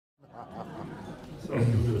So I'll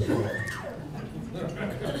do this one.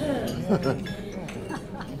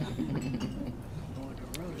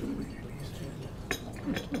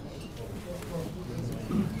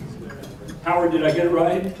 Howard, did I get it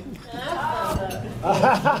right?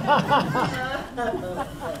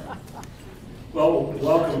 Well,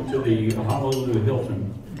 welcome to the Honolulu Hilton.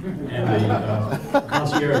 And the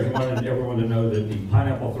concierge wanted everyone to know that the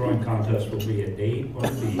pineapple throwing contest will be at 8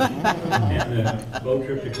 on B, and the boat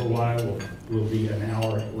trip to Kauai will be an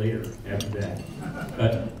hour later after that.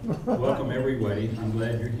 But welcome everybody. I'm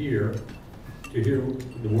glad you're here to hear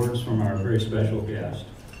the words from our very special guest.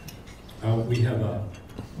 We have a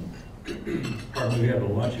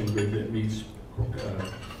luncheon group that meets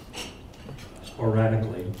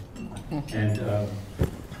sporadically, and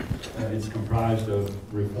it's comprised of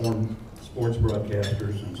reformed sports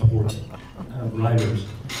broadcasters and sports writers.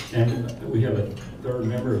 And we have a third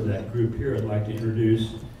member of that group here. I'd like to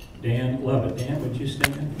introduce Dan Lovett. Dan, would you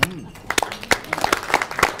stand?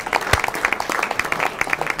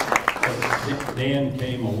 Dan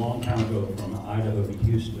came a long time ago from Idaho to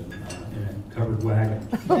Houston in a covered wagon,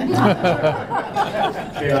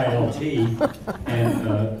 KILT,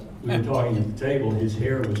 and we were talking at the table. His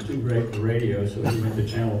hair was too great for radio, so he went to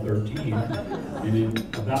Channel 13. And in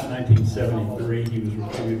about 1973, he was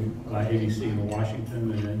recruited by ABC in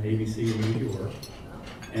Washington and then ABC in New York,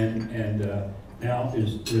 and now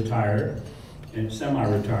is retired and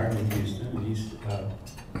semi-retired in Houston. And he's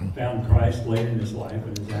found Christ late in his life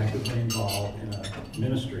and is actively involved in a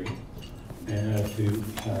ministry and to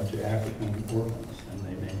African orphans, and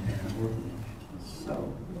they maintain an orphanage. So,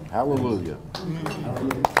 hallelujah.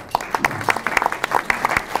 Hallelujah.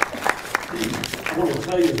 I want to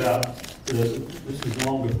tell you about this is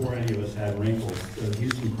long before any of us had wrinkles. The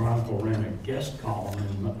Houston Chronicle ran a guest column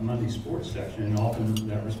in Monday sports section, and often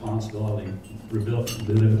that responsibility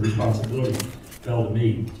fell to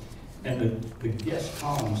me. And the guest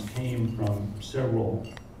columns came from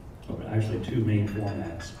actually two main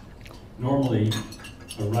formats. Normally,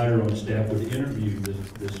 a writer on the staff would interview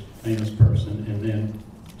this famous person and then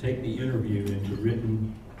take the interview into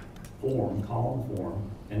written form, column form,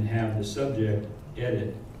 and have the subject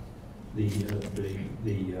edit the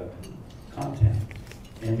content.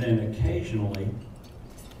 And then occasionally,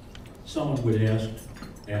 someone would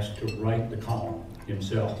ask to write the column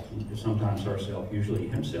himself, sometimes herself, usually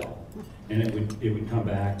himself. And it would come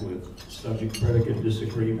back with subject-predicate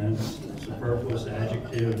disagreements, superfluous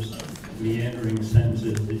adjectives, meandering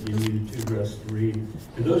sentences that you needed 2 breaths to read.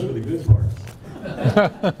 And those were the good parts. We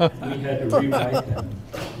had to rewrite them.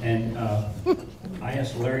 And I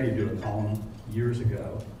asked Larry to do a column years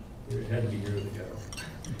ago. It had to be years ago.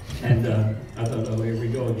 And I thought, oh, here we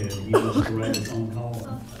go again. He wants to write his own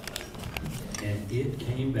column. And it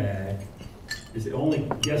came back. It's the only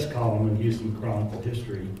guest column in Houston Chronicle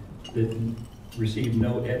history that received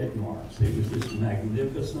no edit marks. It was this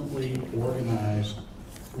magnificently organized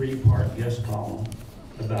 3-part guest column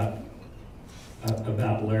about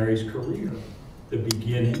Larry's career. The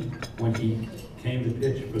beginning, when he came to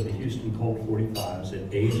pitch for the Houston Colt 45s at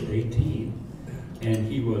age 18, and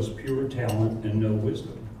he was pure talent and no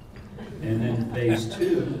wisdom. And then phase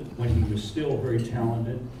 2, when he was still very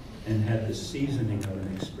talented and had the seasoning of an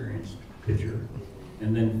experienced pitcher.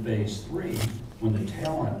 And then phase 3, when the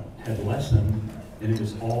talent had lessened and it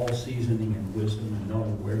was all seasoning and wisdom and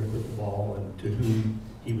knowing where to put the ball and to whom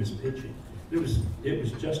he was pitching. It was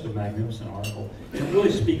just a magnificent article. It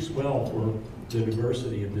really speaks well for the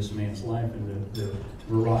diversity of this man's life and the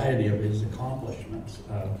variety of his accomplishments.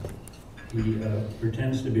 He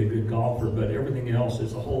pretends to be a good golfer, but everything else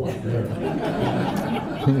is a whole lot better.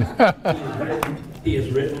 He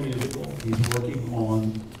has written a musical. He's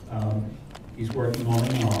working on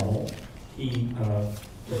a novel. He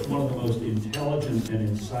is one of the most intelligent and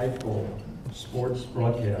insightful sports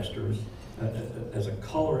broadcasters as a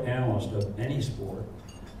color analyst of any sport.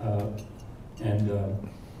 And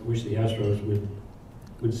wish the Astros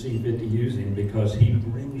would see fit to use him because he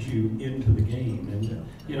brings you into the game. And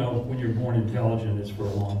you know, when you're born intelligent, it's for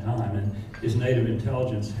a long time, and his native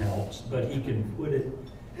intelligence helps, but he can put it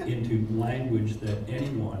into language that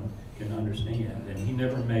anyone can understand. And he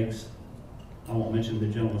never makes, I won't mention the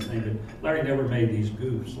gentleman's name, but Larry never made these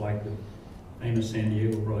goofs like the famous San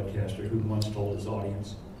Diego broadcaster who once told his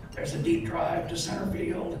audience, "There's a deep drive to center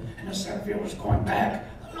field, and the center fielder's going back.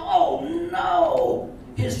 Oh no!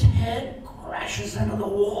 His head crashes into the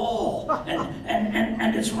wall,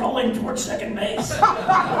 and it's rolling towards second base."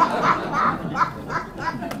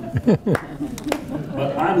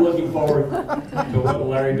 But I'm looking forward to what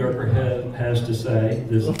Larry Dierker has to say.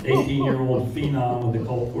 This 18-year-old phenom of the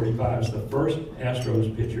Colt 45 is the first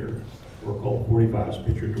Astros pitcher or Colt 45's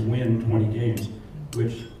pitcher to win 20 games,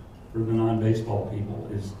 which for the non-baseball people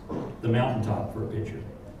is the mountaintop for a pitcher.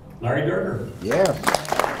 Larry Dierker. Yeah.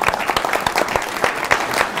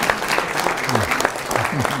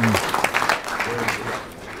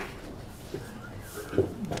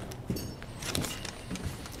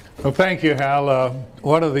 Well, thank you, Hal.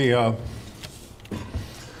 One of the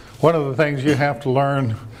things you have to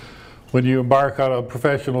learn when you embark on a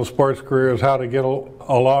professional sports career is how to get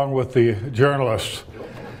along with the journalists.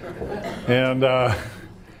 And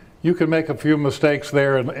you can make a few mistakes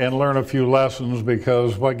there and learn a few lessons,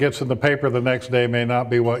 because what gets in the paper the next day may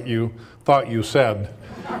not be what you thought you said.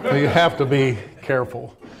 So you have to be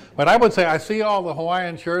careful. But I would say I see all the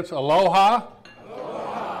Hawaiian shirts. Aloha.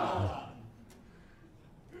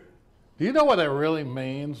 Do you know what that really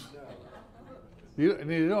means? Do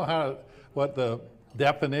you know what the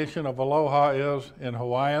definition of aloha is in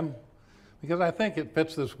Hawaiian? Because I think it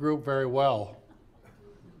fits this group very well.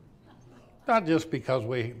 Not just because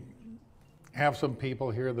we have some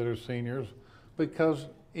people here that are seniors, because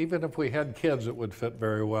even if we had kids, it would fit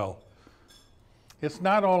very well. It's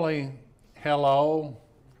not only hello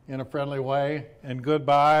in a friendly way and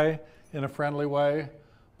goodbye in a friendly way,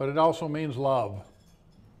 but it also means love.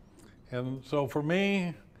 And so for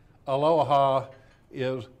me, aloha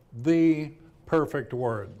is the perfect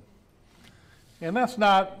word. And that's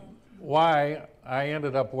not why I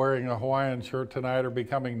ended up wearing a Hawaiian shirt tonight or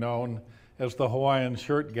becoming known as the Hawaiian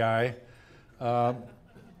shirt guy. That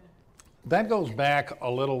goes back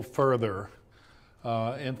a little further.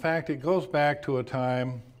 In fact, it goes back to a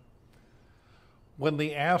time when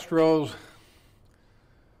the Astros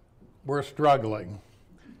were struggling.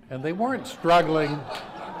 And they weren't struggling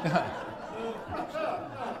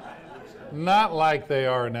not like they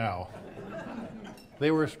are now.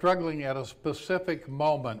 They were struggling at a specific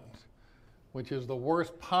moment, which is the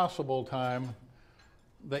worst possible time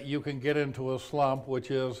that you can get into a slump, which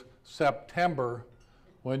is September,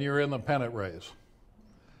 when you're in the pennant race.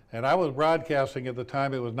 And I was broadcasting at the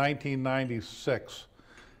time. It was 1996,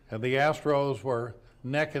 and the Astros were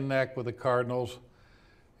neck and neck with the Cardinals,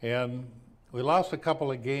 and we lost a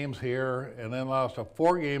couple of games here and then lost a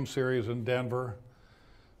 4-game series in Denver.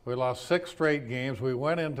 We lost 6 straight games. We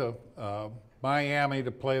went into Miami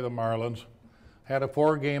to play the Marlins, had a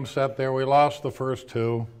 4-game set there. We lost the first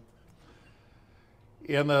 2.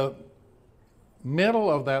 In the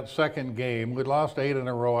middle of that second game, we'd lost 8 in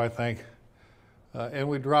a row, I think, and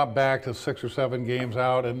we dropped back to 6 or 7 games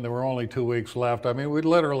out, and there were only 2 weeks left. I mean, we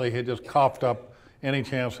literally had just coughed up any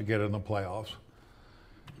chance to get in the playoffs.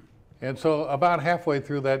 And so about halfway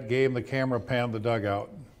through that game, the camera panned the dugout.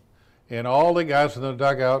 And all the guys in the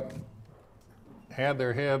dugout had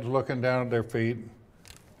their heads looking down at their feet,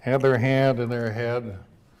 had their hand in their head.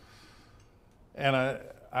 And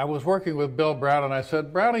I was working with Bill Brown, and I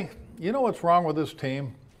said, "Brownie, you know what's wrong with this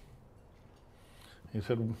team?" He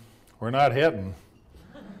said, "We're not hitting."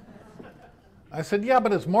 I said, "Yeah,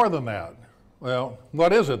 but it's more than that." "Well,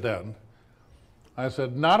 what is it then?" I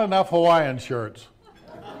said, "Not enough Hawaiian shirts."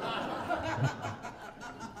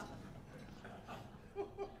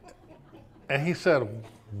 And he said,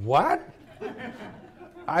 "What?"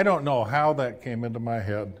 I don't know how that came into my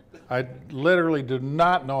head. I literally do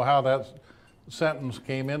not know how that sentence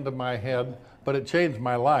came into my head, but it changed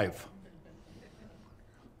my life.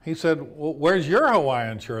 He said, "Well, where's your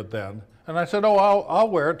Hawaiian shirt then?" And I said, "Oh, I'll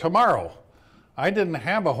wear it tomorrow." I didn't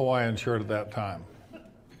have a Hawaiian shirt at that time.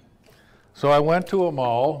 So I went to a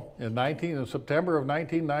mall in September of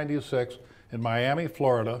 1996 in Miami,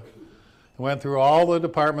 Florida. I went through all the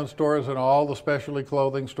department stores and all the specialty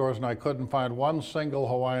clothing stores, and I couldn't find one single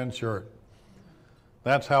Hawaiian shirt.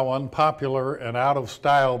 That's how unpopular and out of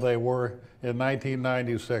style they were in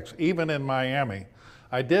 1996, even in Miami.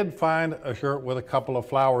 I did find a shirt with a couple of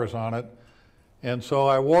flowers on it, and so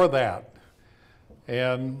I wore that.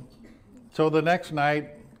 And so the next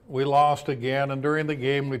night, we lost again, and during the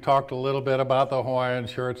game, we talked a little bit about the Hawaiian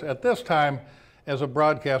shirts. At this time, as a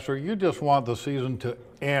broadcaster, you just want the season to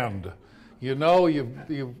end. You know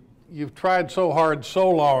you've tried so hard so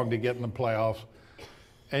long to get in the playoffs,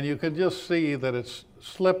 and you can just see that it's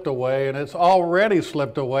slipped away, and it's already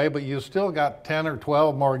slipped away, but you still got 10 or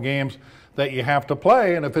 12 more games that you have to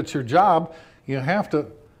play, and if it's your job, you have to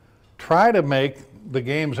try to make the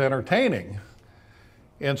games entertaining.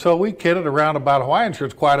 And so we kidded around about Hawaiian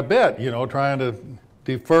shirts quite a bit, you know, trying to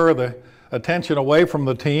defer the attention away from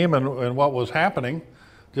the team and what was happening,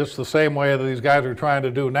 just the same way that these guys are trying to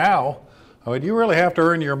do now. I mean, you really have to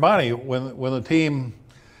earn your money when the team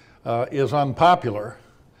is unpopular.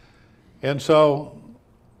 And so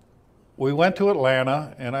we went to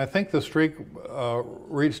Atlanta, and I think the streak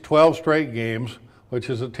reached 12 straight games,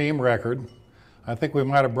 which is a team record. I think we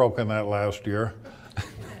might have broken that last year.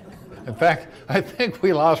 In fact, I think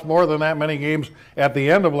we lost more than that many games at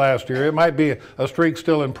the end of last year. It might be a streak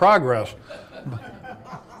still in progress.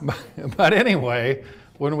 But anyway,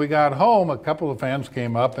 when we got home, a couple of fans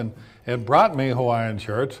came up and brought me Hawaiian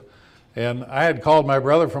shirts. And I had called my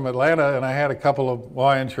brother from Atlanta, and I had a couple of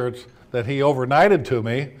Hawaiian shirts that he overnighted to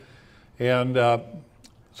me. And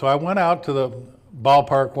so I went out to the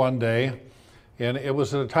ballpark one day, and it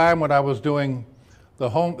was at a time when I was doing the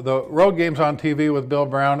road games on TV with Bill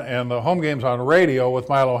Brown and the home games on radio with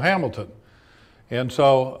Milo Hamilton. And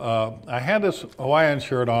so I had this Hawaiian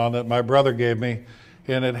shirt on that my brother gave me,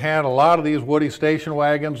 and it had a lot of these Woody station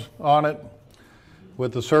wagons on it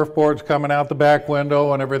with the surfboards coming out the back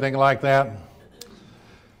window and everything like that.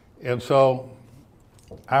 And so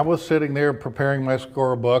I was sitting there preparing my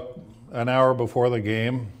scorebook an hour before the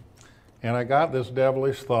game, and I got this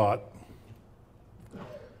devilish thought: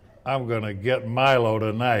 I'm going to get Milo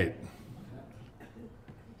tonight.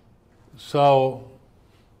 So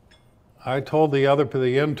I told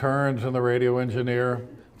the interns and the radio engineer,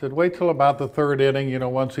 said, wait till about the third inning, you know,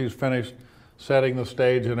 once he's finished setting the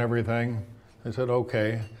stage and everything. They said,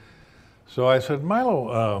 okay. So I said,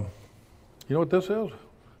 Milo, you know what this is?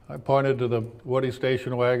 I pointed to the Woody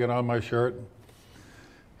station wagon on my shirt.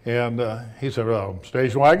 And he said, oh,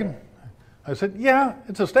 station wagon? I said, yeah,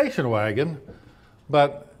 it's a station wagon,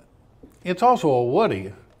 but it's also a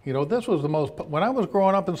Woody. You know, this was the most, when I was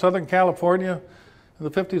growing up in Southern California in the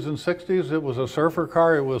 50s and 60s, it was a surfer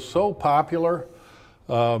car. It was so popular.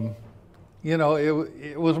 You know,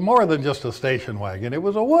 it was more than just a station wagon. It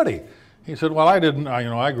was a Woody. He said, well, I didn't, you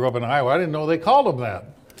know, I grew up in Iowa. I didn't know they called them that.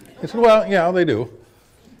 He said, well, yeah, they do.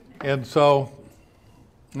 And so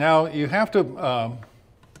now you have to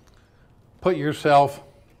put yourself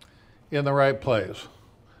in the right place.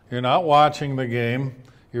 You're not watching the game.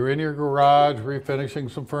 You're in your garage refinishing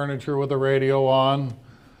some furniture with the radio on,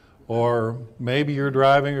 or maybe you're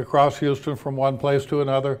driving across Houston from one place to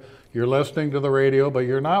another. You're listening to the radio, but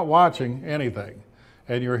you're not watching anything.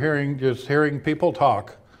 And you're just hearing people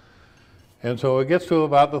talk. And so it gets to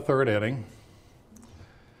about the third inning.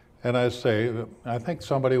 And I say, I think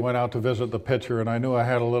somebody went out to visit the pitcher, and I knew I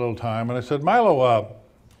had a little time. And I said, Milo,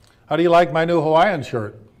 how do you like my new Hawaiian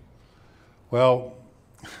shirt? Well,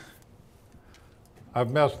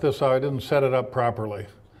 I've messed this up. I didn't set it up properly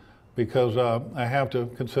because I have to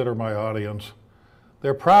consider my audience.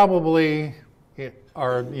 There probably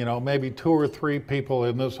are, you know, maybe 2 or 3 people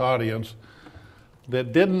in this audience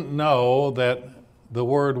that didn't know that the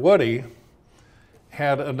word Woody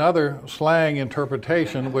had another slang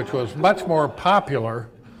interpretation which was much more popular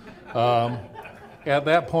at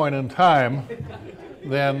that point in time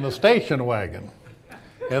than the station wagon.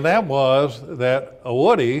 And that was that a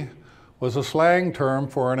Woody was a slang term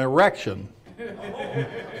for an erection.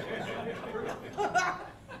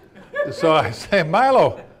 So I say,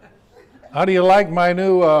 Milo, how do you like my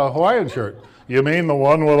new Hawaiian shirt? You mean the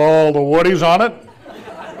one with all the Woodies on it?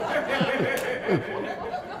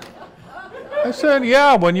 I said,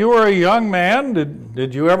 yeah, when you were a young man,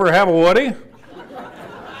 did you ever have a Woody?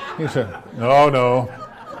 He said, no,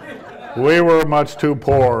 we were much too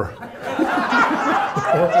poor.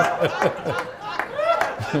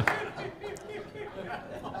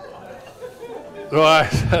 So I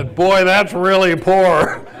said, boy, that's really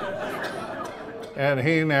poor. And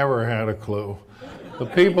he never had a clue. The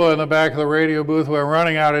people in the back of the radio booth were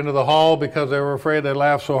running out into the hall because they were afraid they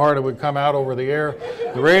laughed so hard it would come out over the air.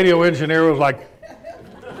 The radio engineer was like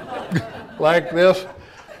this.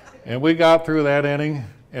 And we got through that inning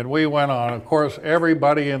and we went on. Of course,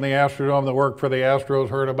 everybody in the Astrodome that worked for the Astros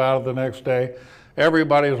heard about it the next day.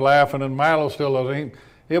 Everybody was laughing, and Milo still doesn't.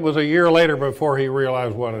 It was a year later before he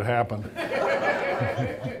realized what had happened.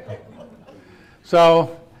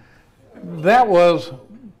 So that was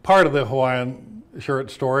part of the Hawaiian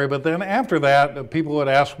shirt story, but then after that, people would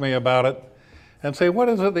ask me about it and say, what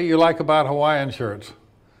is it that you like about Hawaiian shirts?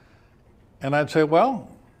 And I'd say, well,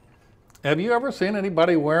 have you ever seen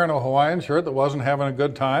anybody wearing a Hawaiian shirt that wasn't having a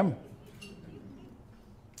good time?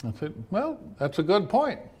 I said, well, that's a good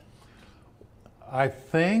point. I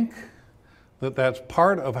think that that's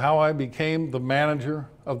part of how I became the manager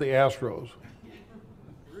of the Astros.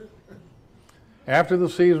 After the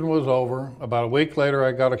season was over, about a week later,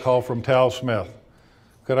 I got a call from Tal Smith.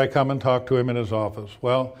 Could I come and talk to him in his office?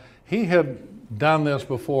 Well, he had done this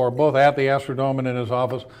before, both at the Astrodome and in his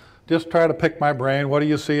office. Just try to pick my brain. What do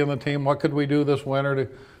you see in the team? What could we do this winter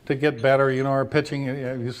to get better? You know, our pitching,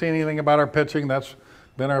 have you seen anything about our pitching? That's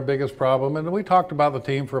been our biggest problem. And we talked about the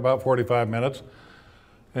team for about 45 minutes.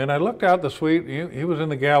 And I looked out the suite. He was in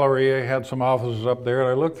the gallery. He had some offices up there. And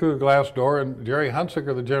I looked through the glass door, and Jerry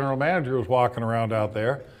Hunsaker, the general manager, was walking around out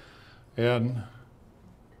there. And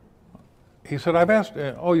he said, I've asked,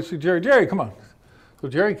 oh, you see Jerry, come on. So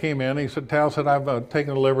Jerry came in. He said, Tal said, I've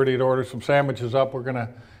taken the liberty to order some sandwiches up. We're going to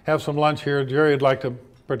have some lunch here. Jerry would like to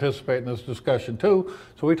participate in this discussion too.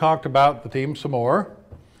 So we talked about the team some more.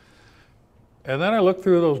 And then I looked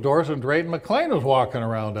through those doors, and Drayton McLean was walking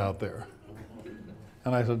around out there.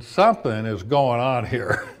 And I said, something is going on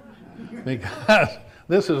here because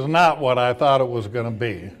this is not what I thought it was going to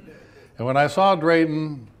be. And when I saw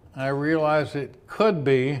Drayton, I realized it could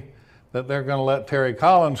be that they're going to let Terry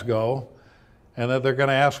Collins go, and that they're going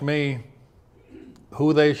to ask me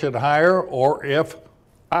who they should hire or if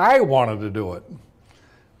I wanted to do it.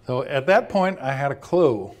 So at that point, I had a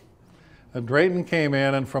clue. And Drayton came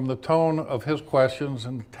in, and from the tone of his questions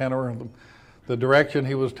and tenor of the direction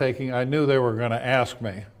he was taking, I knew they were going to ask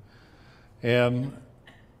me. And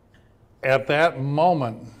at that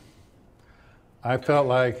moment, I felt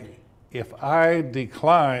like if I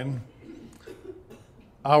decline,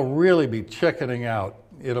 I'll really be chickening out.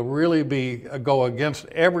 It'll really be go against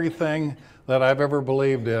everything that I've ever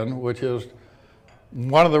believed in, which is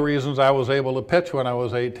one of the reasons I was able to pitch when I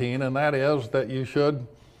was 18, and that is that you should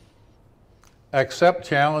accept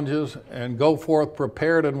challenges and go forth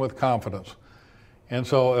prepared and with confidence. And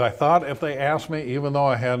so I thought if they asked me, even though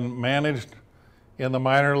I hadn't managed in the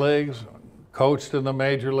minor leagues, coached in the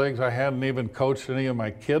major leagues, I hadn't even coached any of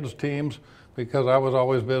my kids' teams because I was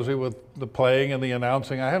always busy with the playing and the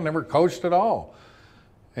announcing. I had never coached at all.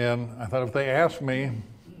 And I thought if they asked me,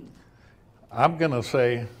 I'm going to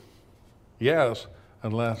say yes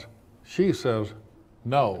unless she says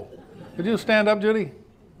no. Could you stand up, Judy?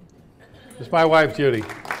 It's my wife, Judy.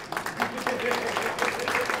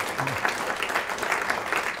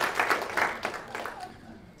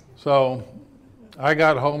 So I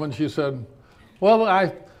got home and she said, well,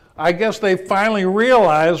 I guess they finally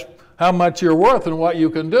realized how much you're worth and what you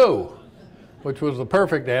can do, which was the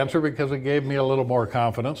perfect answer because it gave me a little more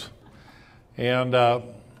confidence. And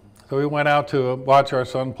so we went out to watch our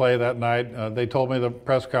son play that night. They told me the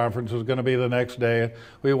press conference was going to be the next day.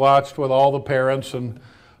 We watched with all the parents, and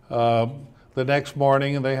the next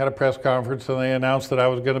morning and they had a press conference and they announced that I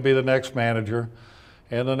was going to be the next manager.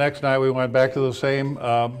 And the next night we went back to the same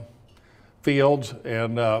fields,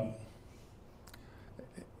 and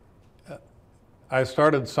I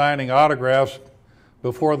started signing autographs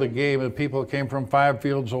before the game, and people came from 5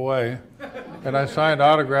 fields away, and I signed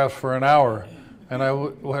autographs for an hour. And I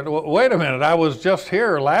went, wait a minute, I was just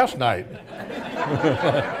here last night.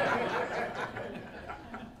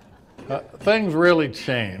 Things really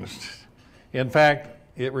changed. In fact,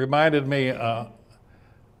 it reminded me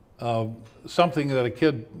of something that a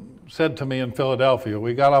kid said to me in Philadelphia.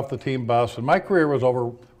 We got off the team bus, and my career was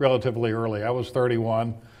over relatively early. I was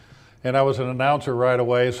 31, and I was an announcer right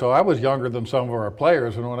away, so I was younger than some of our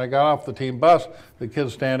players. And when I got off the team bus, the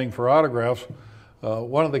kids standing for autographs,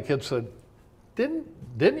 one of the kids said, Didn't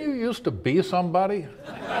you used to be somebody?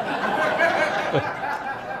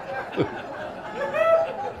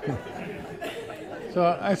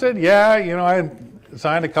 So I said, yeah, you know, I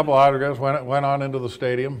signed a couple autographs, went on into the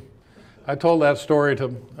stadium. I told that story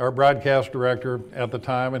to our broadcast director at the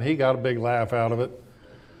time, and he got a big laugh out of it.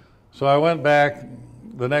 So I went back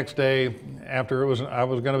the next day after I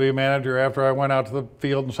was going to be a manager, after I went out to the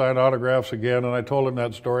field and signed autographs again, and I told him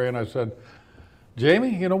that story, and I said,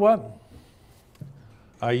 Jamie, you know what?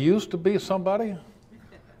 I used to be somebody,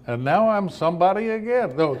 and now I'm somebody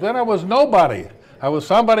again. No, then I was nobody. I was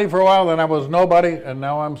somebody for a while, then I was nobody, and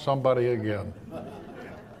now I'm somebody again.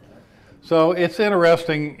 So it's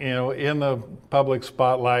interesting, you know, in the public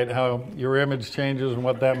spotlight, how your image changes and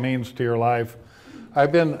what that means to your life.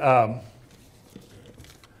 I've been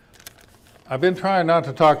trying not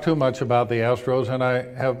to talk too much about the Astros, and I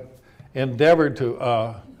have endeavored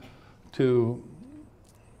to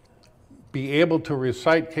be able to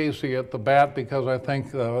recite Casey at the bat because I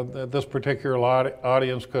think that this particular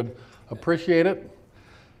audience could appreciate it.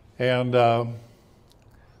 And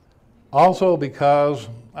also because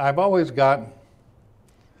I've always got,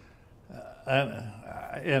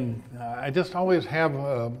 and I just always have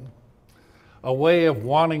a way of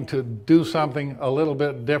wanting to do something a little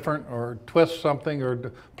bit different, or twist something,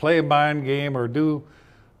 or play a mind game, or do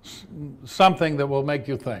something that will make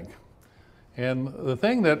you think. And the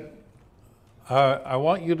thing that I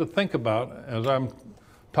want you to think about as I'm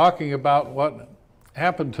talking about what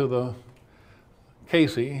happened to the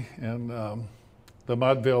Casey and the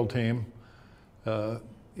Mudville team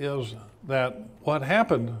is that what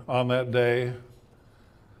happened on that day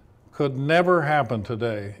could never happen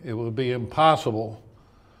today. It would be impossible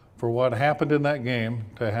for what happened in that game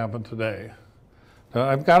to happen today. Now,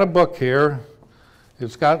 I've got a book here.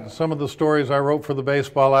 It's got some of the stories I wrote for the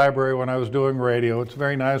baseball library when I was doing radio. It's a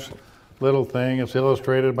very nice little thing. It's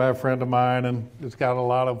illustrated by a friend of mine, and it's got a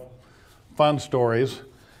lot of fun stories.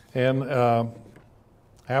 And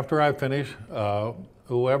after I finish,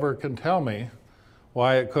 whoever can tell me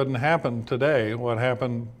why it couldn't happen today, what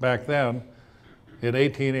happened back then in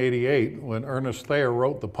 1888 when Ernest Thayer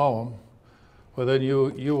wrote the poem, well, then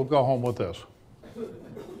you will go home with this.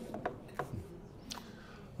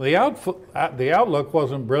 The outlook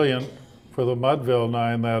wasn't brilliant for the Mudville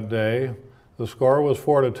Nine that day. The score was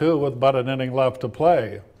 4-2 with but an inning left to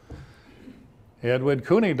play. Edwin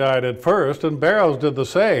Cooney died at first, and Barrows did the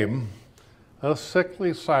same. A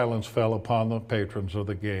sickly silence fell upon the patrons of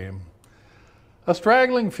the game. A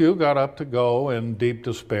straggling few got up to go in deep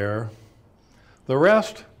despair. The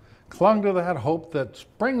rest clung to that hope that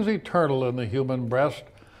springs eternal in the human breast.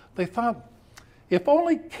 They thought, if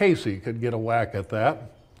only Casey could get a whack at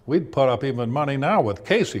that, we'd put up even money now with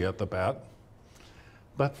Casey at the bat.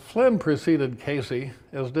 But Flynn preceded Casey,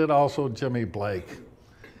 as did also Jimmy Blake.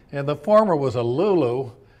 And the former was a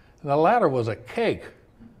Lulu, and the latter was a cake.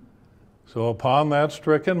 So upon that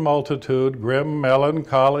stricken multitude, grim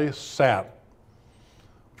melancholy sat,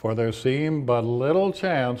 for there seemed but little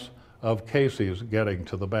chance of Casey's getting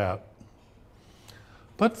to the bat.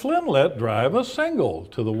 But Flynn let drive a single,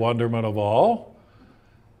 to the wonderment of all,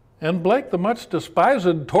 and Blake, the much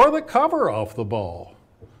despised, tore the cover off the ball.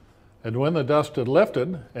 And when the dust had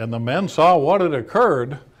lifted, and the men saw what had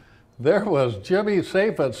occurred, there was Jimmy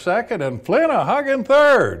safe at second and Flynn a hugging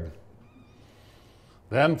third.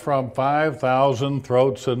 Then from 5,000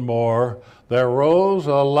 throats and more, there rose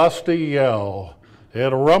a lusty yell. It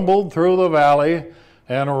rumbled through the valley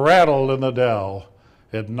and rattled in the dell.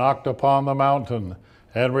 It knocked upon the mountain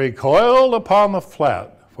and recoiled upon the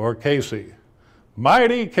flat, for Casey,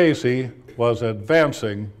 mighty Casey, was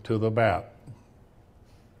advancing to the bat.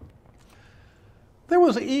 There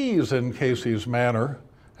was ease in Casey's manner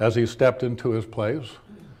as he stepped into his place.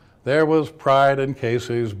 There was pride in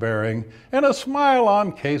Casey's bearing and a smile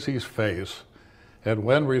on Casey's face. And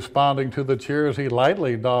when responding to the cheers, he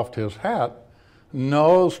lightly doffed his hat,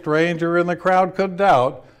 no stranger in the crowd could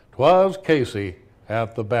doubt 'twas Casey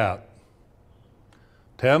at the bat.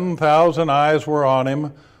 10,000 eyes were on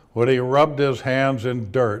him when he rubbed his hands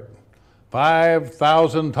in dirt.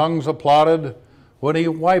 5,000 tongues applauded when he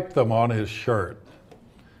wiped them on his shirt.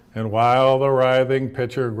 And while the writhing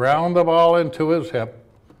pitcher ground the ball into his hip,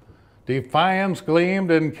 defiance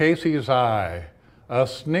gleamed in Casey's eye, a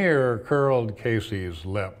sneer curled Casey's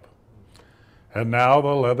lip. And now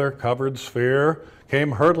the leather-covered sphere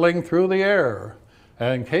came hurtling through the air,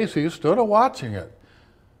 and Casey stood a-watching it,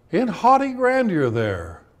 in haughty grandeur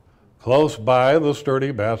there. Close by the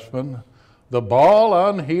sturdy batsman, the ball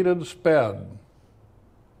unheeded sped.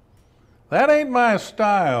 "That ain't my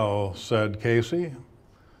style," said Casey.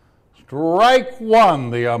 "Strike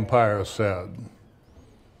one," the umpire said.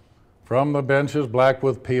 From the benches black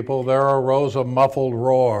with people there arose a muffled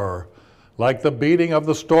roar, like the beating of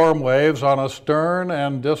the storm waves on a stern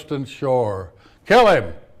and distant shore. "Kill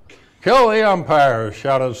him! Kill the umpire!"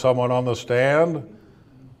 shouted someone on the stand.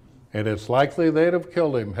 And it's likely they'd have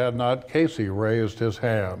killed him had not Casey raised his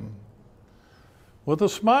hand. With a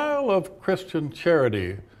smile of Christian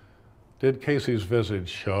charity did Casey's visage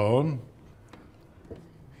shone.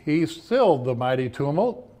 He stilled the mighty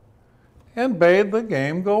tumult and bade the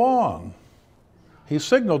game go on. He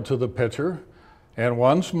signaled to the pitcher, and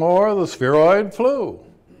once more the spheroid flew.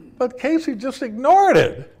 But Casey just ignored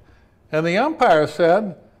it, and the umpire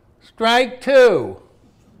said, "Strike two."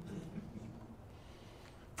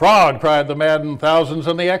 "Fraud," cried the maddened thousands,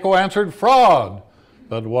 and the echo answered, "Fraud."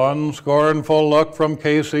 But one scornful look from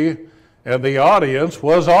Casey, and the audience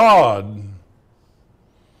was awed.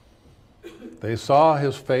 They saw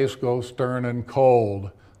his face go stern and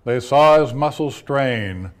cold. They saw his muscles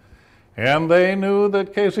strain, and they knew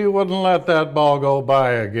that Casey wouldn't let that ball go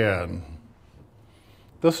by again.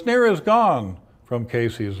 The sneer is gone from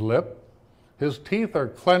Casey's lip. His teeth are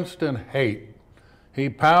clenched in hate. He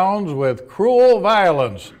pounds with cruel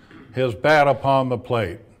violence his bat upon the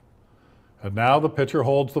plate. And now the pitcher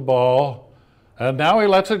holds the ball, and now he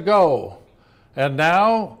lets it go. And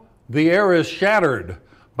now the air is shattered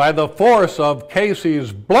by the force of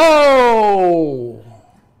Casey's blow.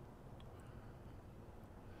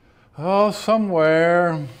 Oh,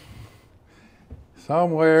 somewhere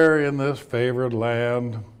in this favored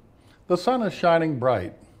land, the sun is shining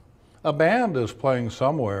bright. A band is playing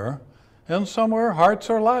somewhere, and somewhere hearts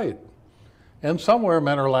are light, and somewhere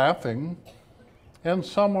men are laughing, and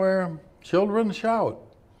somewhere children shout.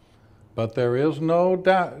 But there is no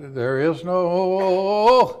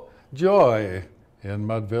joy in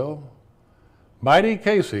Mudville. Mighty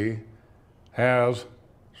Casey has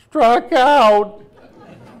struck out.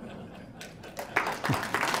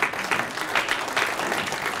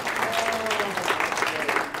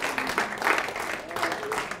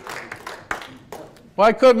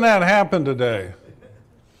 Why couldn't that happen today?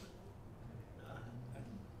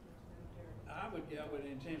 I would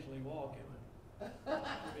intentionally walk it, to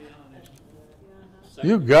be honest.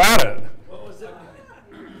 You got it. What was it?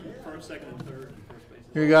 First, second, and third. First base.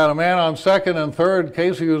 You got a man on second and third.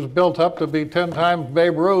 Casey was built up to be 10 times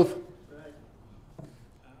Babe Ruth.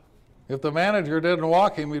 If the manager didn't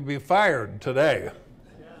walk him, he'd be fired today.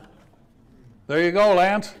 There you go,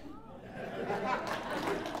 Lance.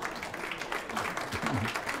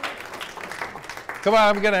 Come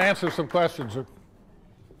on, I'm going to answer some questions.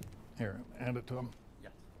 Here, hand it to him.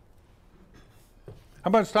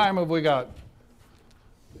 How much time have we got?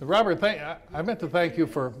 Robert, I meant to thank you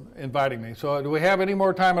for inviting me. So do we have any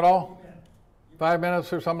more time at all? 5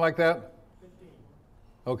 minutes or something like that? 15.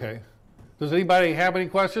 Okay. Does anybody have any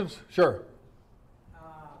questions? Sure.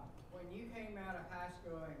 When you came out of high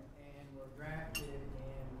school and were drafted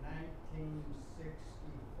in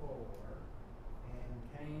 1964 and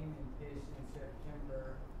came and pitched in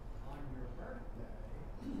September on your birthday,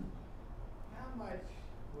 how much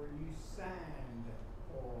were you signed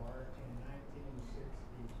for in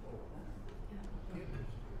 1964?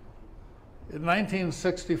 In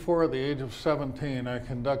 1964, at the age of 17, I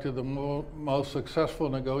conducted the most successful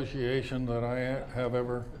negotiation that I have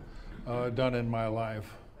ever done in my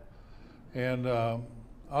life. And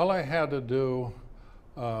all I had to do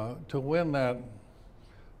to win that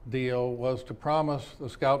deal was to promise the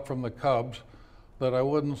scout from the Cubs that I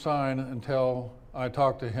wouldn't sign until I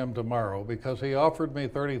talked to him tomorrow, because he offered me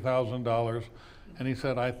 $30,000 and he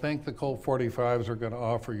said, I think the Colt 45s are going to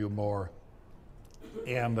offer you more.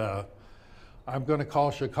 And I'm going to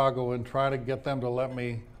call Chicago and try to get them to let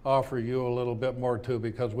me offer you a little bit more too,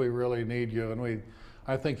 because we really need you, and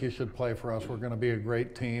I think you should play for us. We're going to be a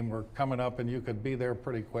great team. We're coming up and you could be there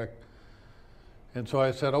pretty quick. And so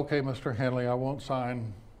I said, okay, Mr. Henley, I won't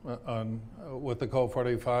sign with the Colt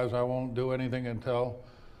 45s. I won't do anything until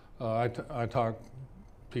I talk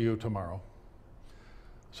to you tomorrow.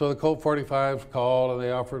 So the Colt 45s called and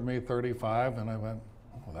they offered me 35, and I went,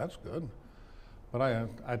 well, that's good. But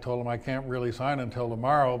I told him I can't really sign until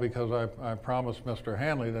tomorrow, because I promised Mr.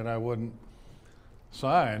 Hanley that I wouldn't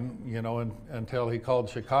sign, until he called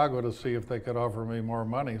Chicago to see if they could offer me more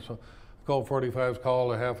money. So Colt 45s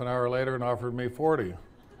called a half an hour later and offered me 40.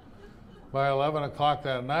 By 11 o'clock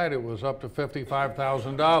that night, it was up to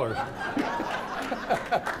 $55,000.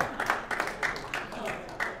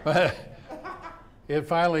 But it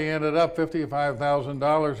finally ended up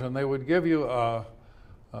 $55,000, and they would give you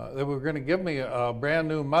they were going to give me a brand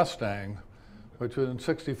new Mustang, which was in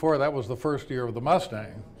 '64. That was the first year of the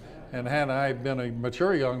Mustang. And had I been a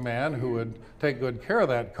mature young man who would take good care of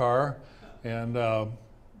that car, and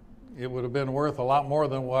it would have been worth a lot more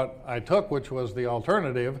than what I took, which was the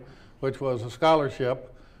alternative, which was a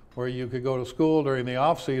scholarship where you could go to school during the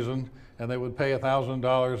off season and they would pay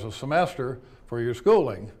 $1,000 a semester for your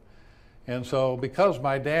schooling. And so because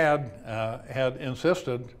my dad had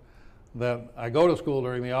insisted that I go to school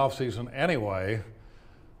during the off season anyway,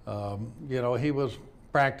 he was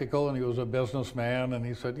practical and he was a businessman, and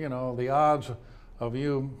he said, the odds of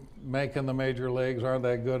you making the major leagues aren't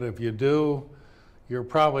that good. If you do, you're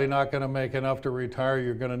probably not going to make enough to retire.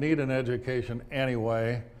 You're going to need an education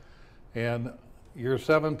anyway, and you're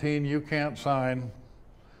 17, you can't sign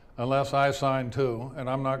unless I sign too, and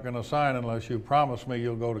I'm not going to sign unless you promise me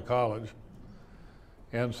you'll go to college.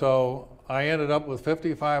 And so I ended up with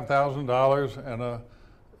 $55,000 and a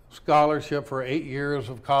scholarship for 8 years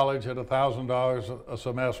of college at $1,000 a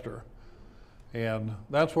semester. And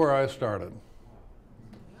that's where I started.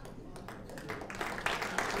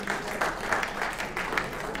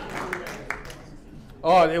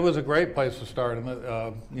 Oh, it was a great place to start,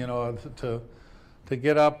 and to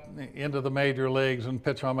get up into the major leagues and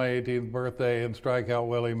pitch on my 18th birthday and strike out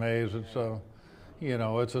Willie Mays. It's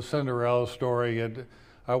a Cinderella story.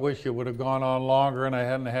 I wish it would have gone on longer and I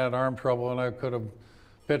hadn't had arm trouble and I could have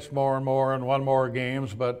pitched more and more and won more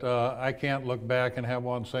games, but I can't look back and have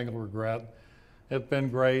one single regret. It's been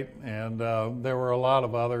great, and there were a lot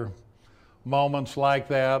of other moments like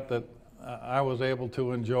that that I was able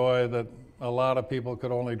to enjoy that a lot of people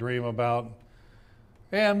could only dream about.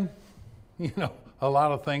 And, a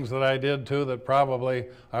lot of things that I did too that probably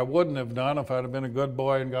I wouldn't have done if I'd have been a good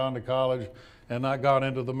boy and gone to college and not gone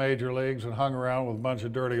into the major leagues and hung around with a bunch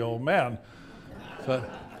of dirty old men. So,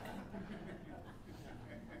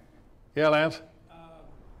 yeah, Lance?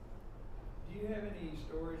 Do you have any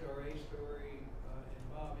stories or a story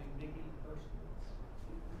involving Mickey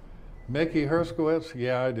Herskowitz? Mickey Herskowitz?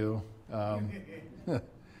 Yeah, I do.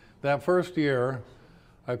 That first year,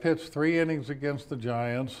 I pitched 3 innings against the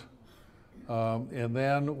Giants, and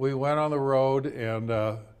then we went on the road, and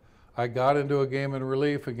I got into a game in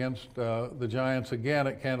relief against the Giants again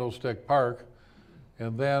at Candlestick Park,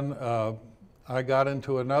 and then I got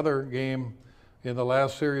into another game in the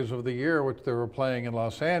last series of the year, which they were playing in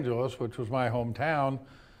Los Angeles, which was my hometown.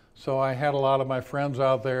 So I had a lot of my friends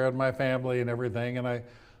out there and my family and everything, and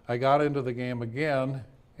I got into the game again,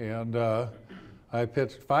 and I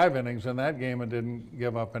pitched 5 innings in that game and didn't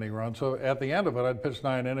give up any runs. So at the end of it, I'd pitched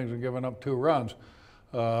 9 innings and given up 2 runs.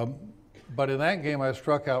 But in that game, I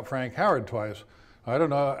struck out Frank Howard twice. I don't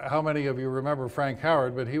know how many of you remember Frank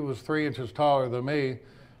Howard, but he was 3 inches taller than me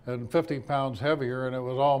and 50 pounds heavier, and it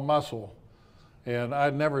was all muscle. And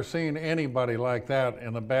I'd never seen anybody like that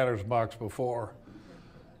in the batter's box before.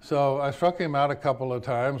 So I struck him out a couple of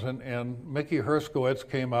times, and Mickey Herskowitz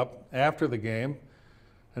came up after the game,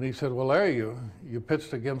 and he said, "Well, Larry, you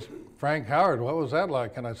pitched against Frank Howard. What was that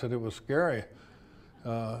like?" And I said, "It was scary."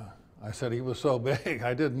 I said, "He was so big,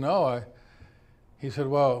 I didn't know." He said,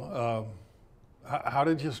 "Well, how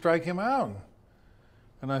did you strike him out?"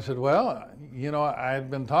 And I said, "Well, you know, I had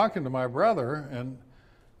been talking to my brother,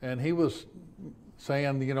 and he was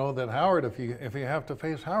saying, you know, that Howard, if you have to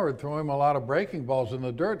face Howard, throw him a lot of breaking balls in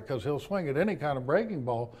the dirt because he'll swing at any kind of breaking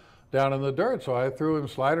ball down in the dirt." So I threw him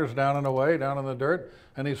sliders down and away, down in the dirt,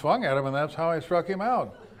 and he swung at him, and that's how I struck him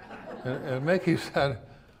out. And Mickey said,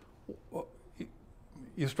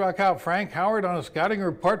 "You struck out Frank Howard on a scouting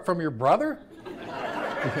report from your brother?"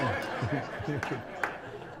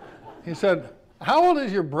 He said, "How old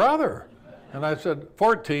is your brother?" And I said,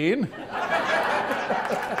 14.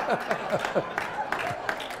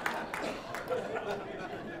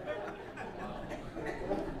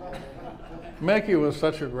 Mickey was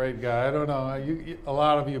such a great guy. I don't know, a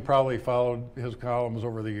lot of you probably followed his columns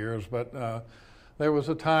over the years, but there was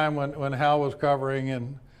a time when Hal was covering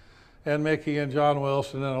and Mickey and John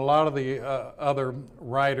Wilson and a lot of the other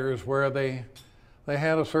writers where they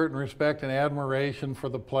had a certain respect and admiration for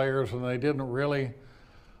the players, and they didn't really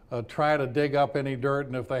try to dig up any dirt,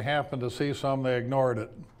 and if they happened to see some, they ignored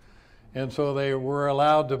it. And so they were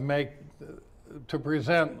allowed to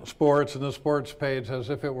present sports and the sports page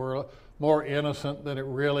as if it were more innocent than it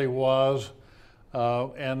really was.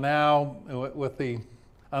 And now with the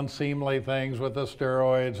unseemly things, with the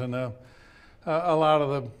steroids and a lot of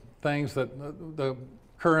the things that the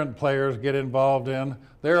current players get involved in,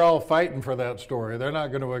 they're all fighting for that story. They're not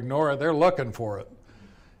going to ignore it. They're looking for it.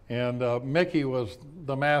 And Mickey was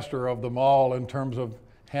the master of them all in terms of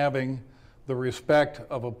having the respect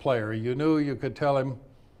of a player. You knew you could tell him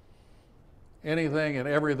anything and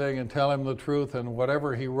everything and tell him the truth, and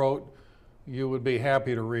whatever he wrote, you would be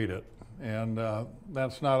happy to read it. And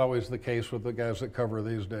that's not always the case with the guys that cover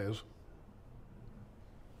these days.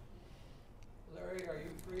 Larry, are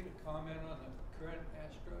you free to comment on the current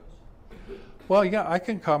Astros? Well, yeah, I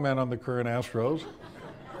can comment on the current Astros.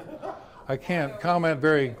 I can't comment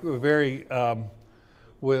very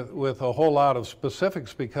with a whole lot of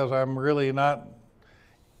specifics because I'm really not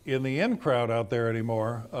in the in crowd out there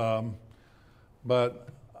anymore. But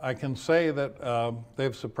I can say that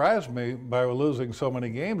they've surprised me by losing so many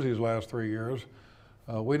games these last 3 years.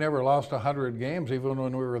 We never lost 100 games, even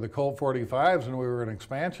when we were the Colt 45s and we were an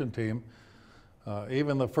expansion team.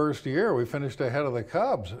 Even the first year, we finished ahead of the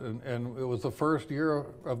Cubs, and it was the first year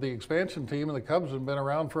of the expansion team, and the Cubs had been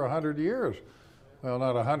around for 100 years. Well,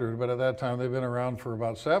 not 100, but at that time they've been around for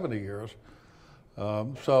about 70 years.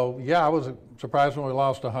 So yeah, I was surprised when we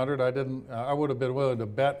lost 100. I would have been willing to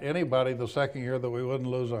bet anybody the second year that we wouldn't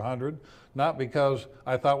lose 100, not because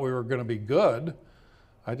I thought we were going to be good.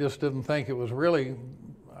 I just didn't think it was really,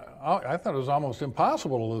 I thought it was almost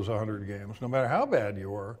impossible to lose 100 games, no matter how bad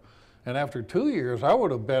you were. And after 2 years, I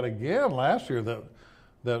would have bet again last year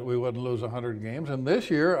that we wouldn't lose 100 games. And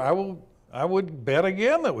this year, I would bet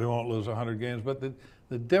again that we won't lose 100 games. But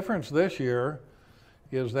the difference this year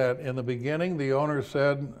is that in the beginning, the owner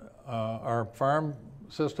said, our farm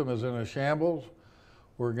system is in a shambles.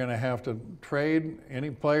 We're going to have to trade any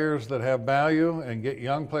players that have value and get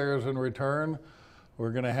young players in return.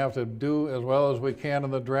 We're going to have to do as well as we can in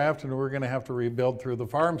the draft, and we're going to have to rebuild through the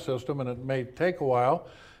farm system, and it may take a while.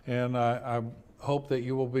 And I hope that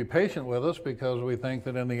you will be patient with us because we think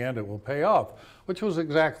that in the end it will pay off, which was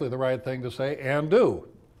exactly the right thing to say and do.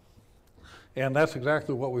 And that's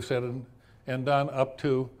exactly what we've said and done up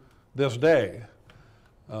to this day.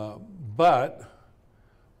 But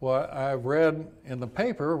what I've read in the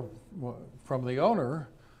paper from the owner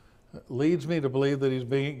leads me to believe that he's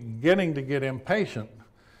beginning to get impatient.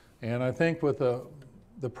 And I think with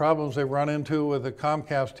the problems they've run into with the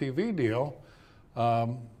Comcast TV deal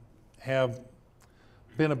have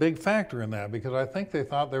been a big factor in that, because I think they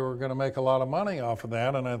thought they were going to make a lot of money off of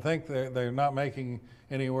that, and I think they're not making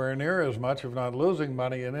anywhere near as much, if not losing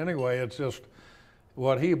money in any way. It's just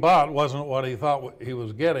what he bought wasn't what he thought he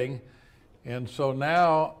was getting, and so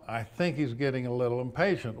now I think he's getting a little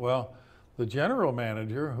impatient. Well, the general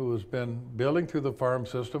manager, who has been building through the farm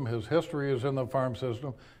system, his history is in the farm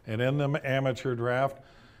system and in the amateur draft,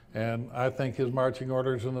 and I think his marching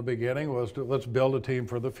orders in the beginning was to let's build a team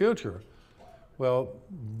for the future. Well,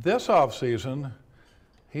 this offseason,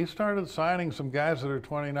 he started signing some guys that are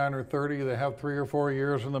 29 or 30 that have 3 or 4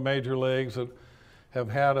 years in the major leagues, that have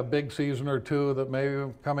had a big season or two, that may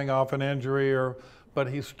be coming off an injury, but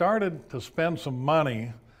he started to spend some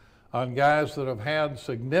money on guys that have had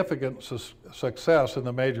significant success in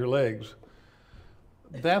the major leagues.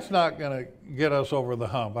 That's not going to get us over the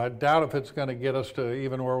hump. I doubt if it's going to get us to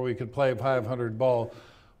even where we could play 500 ball,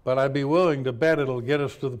 but I'd be willing to bet it'll get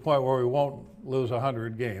us to the point where we won't lose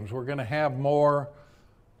 100 games. We're going to have more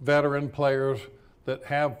veteran players that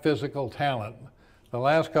have physical talent. The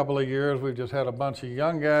last couple of years, we've just had a bunch of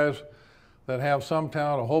young guys that have some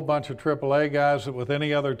talent, a whole bunch of AAA guys that with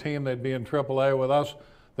any other team, they'd be in AAA. With us,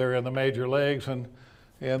 they're in the major leagues. And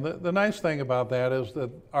the nice thing about that is that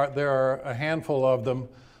there are a handful of them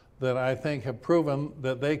that I think have proven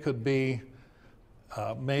that they could be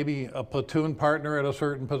maybe a platoon partner at a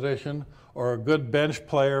certain position or a good bench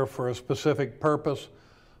player for a specific purpose,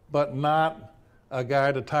 but not a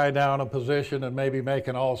guy to tie down a position and maybe make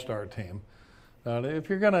an all-star team. If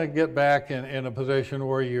you're going to get back in a position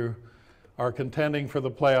where you are contending for the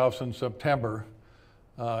playoffs in September,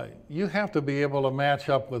 you have to be able to match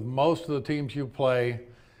up with most of the teams you play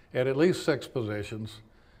at least 6 positions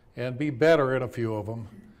and be better in a few of them.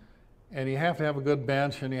 And you have to have a good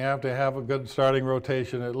bench, and you have to have a good starting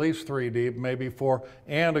rotation, at least 3 deep, maybe 4,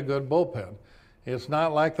 and a good bullpen. It's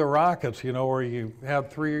not like the Rockets, you know, where you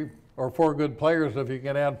have 3 or 4 good players. If you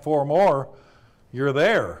can add 4 more, you're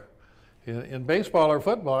there. In baseball or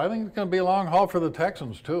football, I think it's going to be a long haul for the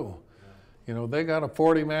Texans, too. You know, they got a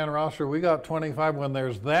 40-man roster. We got 25. When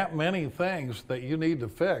there's that many things that you need to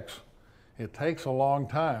fix, it takes a long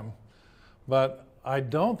time. But I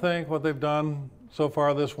don't think what they've done so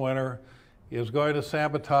far this winter is going to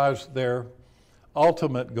sabotage their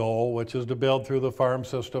ultimate goal, which is to build through the farm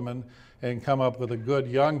system and come up with a good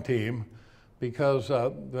young team, because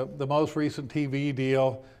the most recent TV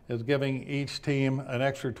deal is giving each team an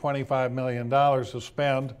extra $25 million to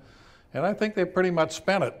spend, and I think they've pretty much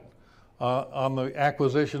spent it on the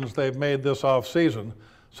acquisitions they've made this offseason.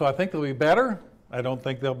 So I think they'll be better. I don't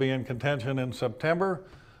think they'll be in contention in September,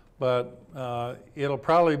 but it'll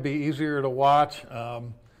probably be easier to watch.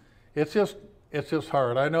 It's just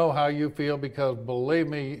hard. I know how you feel, because believe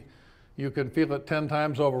me, you can feel it 10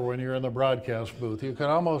 times over when you're in the broadcast booth. You can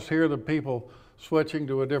almost hear the people switching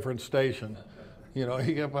to a different station. You know,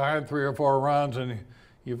 you get behind 3 or 4 runs and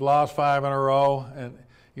you've lost 5 in a row, and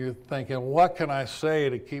you're thinking, what can I say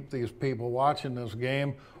to keep these people watching this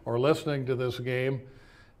game or listening to this game?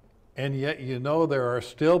 And yet you know there are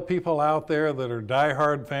still people out there that are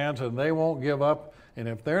diehard fans, and they won't give up. And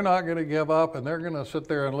if they're not going to give up and they're going to sit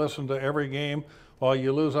there and listen to every game while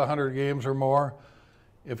you lose 100 games or more,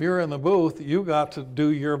 if you're in the booth, you got to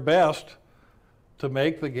do your best to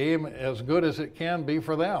make the game as good as it can be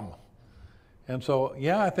for them. And so,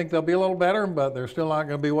 yeah, I think they'll be a little better, but they're still not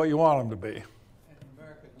going to be what you want them to be. And the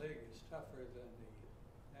American League is tougher than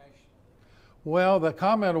the National League. Well, the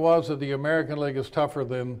comment was that the American League is tougher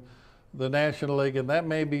than the National League, and that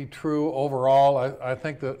may be true overall. I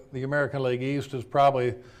think that the American League East is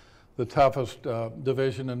probably the toughest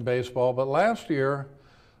division in baseball. But last year,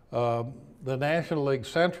 the National League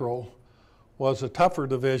Central was a tougher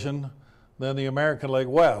division than the American League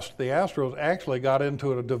West. The Astros actually got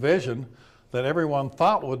into a division that everyone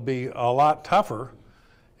thought would be a lot tougher.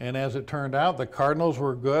 And as it turned out, the Cardinals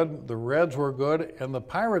were good, the Reds were good, and the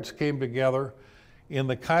Pirates came together in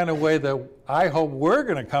the kind of way that I hope we're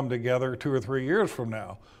going to come together 2 or 3 years from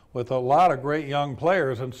now, with a lot of great young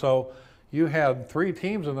players. And so you had 3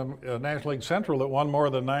 teams in the National League Central that won more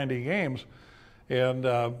than 90 games, and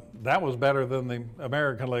that was better than the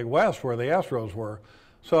American League West, where the Astros were.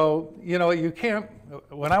 So, you know, you can't,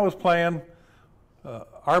 when I was playing,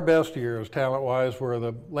 our best years, talent-wise, were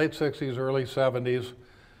the late 60s, early 70s,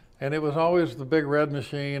 and it was always the Big Red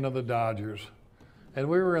Machine and the Dodgers. And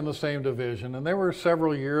we were in the same division, and there were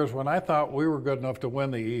several years when I thought we were good enough to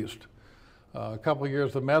win the East. A couple of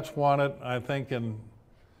years the Mets won it, I think in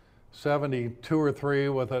 72 or 3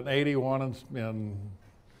 with an 81 in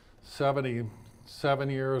 77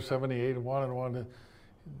 years, 78, 1 and 1.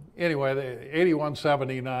 Anyway, the 81,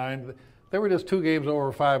 79, they were just 2 games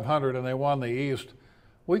over 500 and they won the East.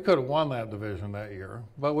 We could have won that division that year,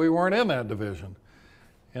 but we weren't in that division.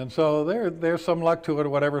 And so there's some luck to it,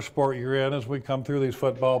 whatever sport you're in. As we come through these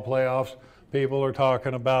football playoffs, people are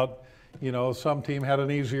talking about, you know, some team had an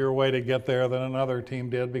easier way to get there than another team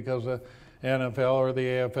did because the NFL or the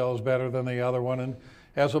AFL is better than the other one. And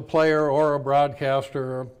as a player or a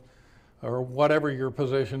broadcaster or whatever your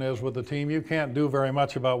position is with the team, you can't do very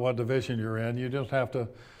much about what division you're in. You just have to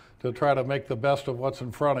try to make the best of what's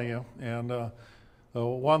in front of you. And the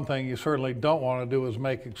one thing you certainly don't want to do is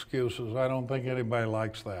make excuses. I don't think anybody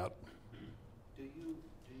likes that. Do you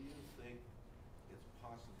think it's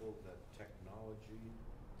possible that technology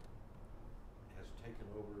has taken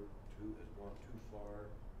over has gone too far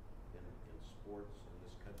in sports in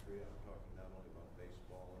this country? I'm talking not only about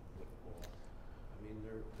baseball and football. I mean,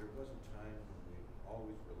 there was a time when we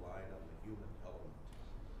always relied on the human element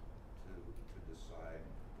to decide,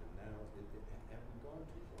 and now have we gone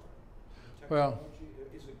too far? Well,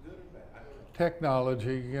 is it good or bad? I don't know.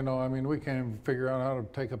 technology, you know, I mean, we can't even figure out how to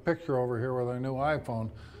take a picture over here with our new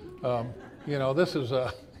iPhone. You know, this is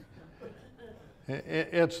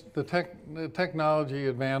it's the technology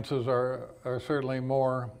advances are certainly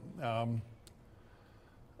more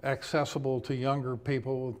accessible to younger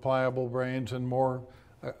people with pliable brains and more,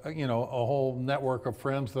 you know, a whole network of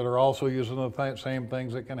friends that are also using the same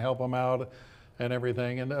things that can help them out and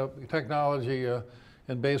everything. And technology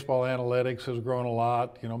in baseball analytics has grown a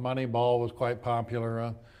lot. You know, Moneyball was quite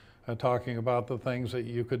popular, talking about the things that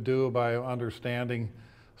you could do by understanding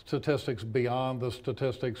statistics beyond the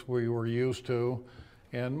statistics we were used to.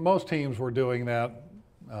 And most teams were doing that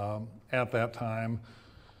at that time.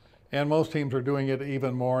 And most teams are doing it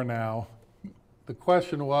even more now. The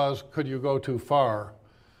question was, could you go too far?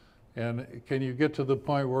 And can you get to the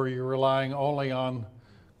point where you're relying only on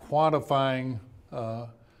quantifying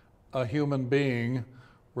a human being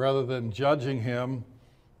rather than judging him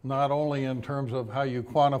not only in terms of how you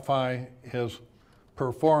quantify his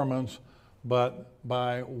performance, but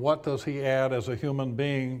by what does he add as a human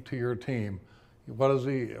being to your team? What is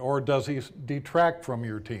he, or does he detract from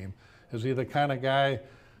your team? Is he the kind of guy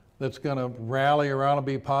that's going to rally around and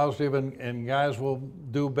be positive and guys will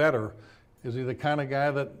do better? Is he the kind of guy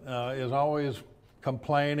that is always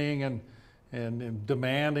complaining and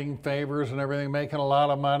demanding favors and everything, making a lot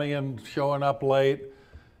of money and showing up late?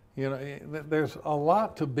 You know, there's a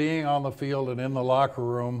lot to being on the field and in the locker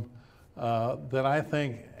room that I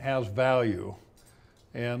think has value.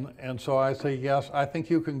 And so I say, yes, I think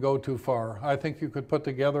you can go too far. I think you could put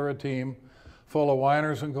together a team full of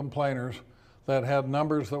whiners and complainers that had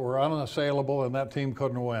numbers that were unassailable and that team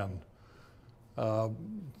couldn't win.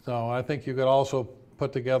 So I think you could also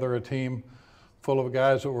put together a team full of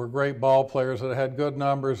guys that were great ball players that had good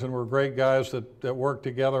numbers and were great guys that worked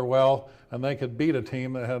together well, and they could beat a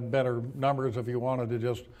team that had better numbers if you wanted to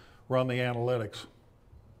just run the analytics.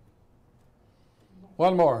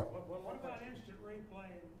 One more. What about instant replay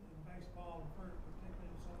in baseball, particularly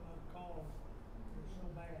some of the calls are so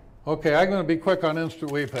bad? Okay, I'm going to be quick on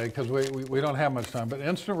instant replay because we don't have much time. But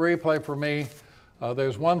instant replay for me,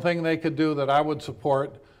 there's one thing they could do that I would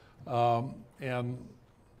support, and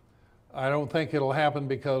I don't think it'll happen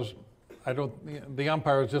because the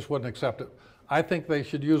umpires just wouldn't accept it. I think they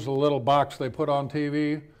should use the little box they put on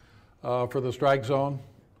TV for the strike zone.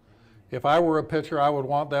 If I were a pitcher, I would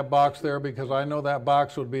want that box there because I know that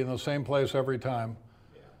box would be in the same place every time.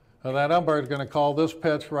 And that umpire is going to call this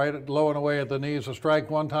pitch right low and away at the knees a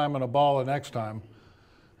strike one time and a ball the next time.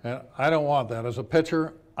 And I don't want that. As a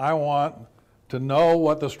pitcher, I want to know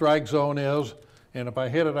what the strike zone is. And if I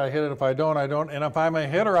hit it, I hit it. If I don't, I don't. And if I'm a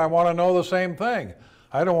hitter, I want to know the same thing.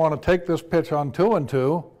 I don't want to take this pitch on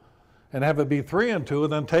 2-2 and have it be 3-2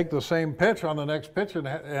 and then take the same pitch on the next pitch and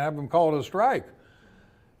have them call it a strike.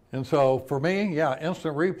 And so for me, yeah,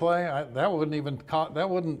 instant replay, that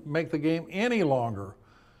wouldn't make the game any longer.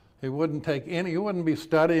 It wouldn't take any, you wouldn't be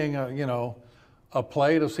studying a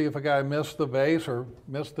play to see if a guy missed the base or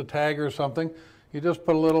missed the tag or something. You just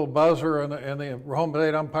put a little buzzer in the home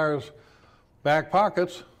plate umpire's back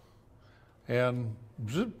pockets and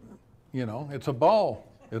zip, it's a ball,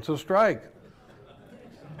 it's a strike.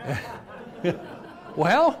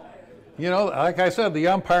 Well, you know, like I said, the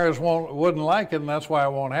umpires wouldn't like it, and that's why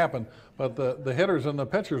it won't happen. But the hitters and the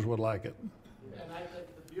pitchers would like it. And I think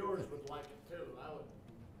the viewers would like it too. I would.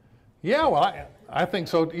 Yeah, well, I think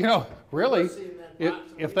so. You know, really,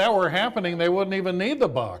 if that were happening, they wouldn't even need the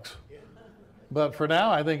box. But for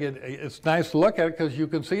now, I think it's nice to look at it because you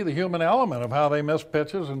can see the human element of how they miss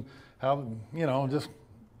pitches and how, you know, just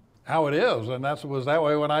how it is. And was that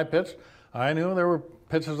way when I pitched. I knew there were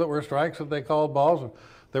pitches that were strikes that they called balls.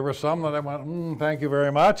 There were some that I went, thank you very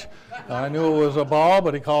much. I knew it was a ball,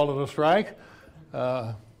 but he called it a strike.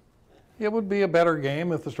 It would be a better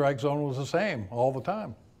game if the strike zone was the same all the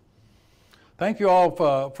time. Thank you all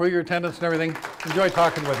for your attendance and everything. Enjoy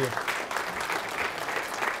talking with you.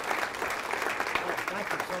 Thank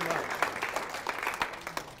you so much.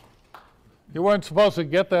 You weren't supposed to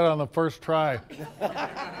get that on the first try. To the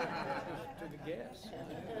guess.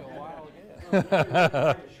 A wild guess.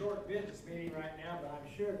 A short business meeting right now, but I'm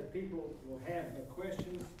sure that people will have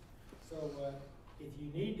questions. So if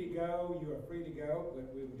you need to go, you are free to go,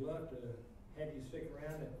 but we would love to have you stick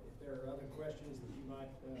around if there are other questions that you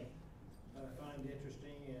might find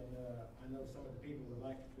interesting. And I know some of the people would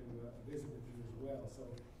like to visit with you as well. So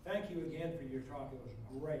thank you again for your talk. It was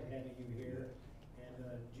great having you here.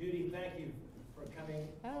 And Judy, thank you for coming.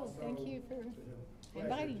 Oh, also. thank you for It was a pleasure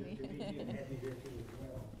inviting to me. meet you and have you here too as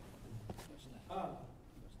well.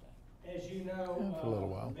 As you know, For a little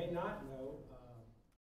while. may not know,